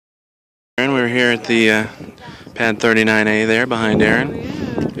here at the pad 39A there behind Aaron.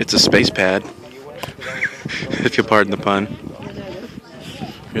 It's a space pad, if you'll pardon the pun.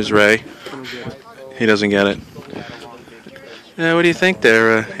 Here's Ray. He doesn't get it. Yeah, what do you think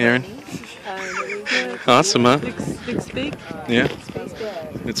there, Aaron? Awesome, huh? Big speak? Yeah.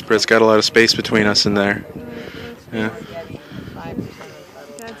 It's got a lot of space between us and there. Yeah.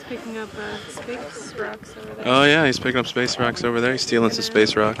 Dad's picking up space rocks over there. Oh yeah, he's picking up space rocks over there. He's stealing some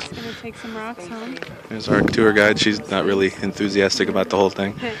space rocks. He's gonna take some rocks home. There's our tour guide. She's not really enthusiastic about the whole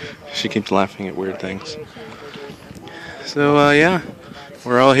thing. She keeps laughing at weird things. So yeah,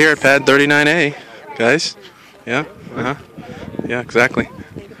 we're all here at pad 39A, guys. Yeah. Yeah, exactly.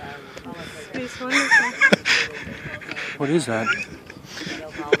 Space wonderful. What is that?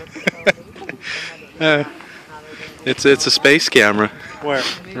 It's a space camera. Where?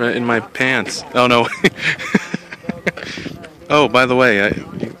 Right in my pants. Oh no. Oh, by the way,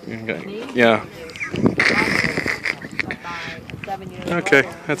 yeah. Okay,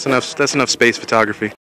 that's enough. That's enough space photography.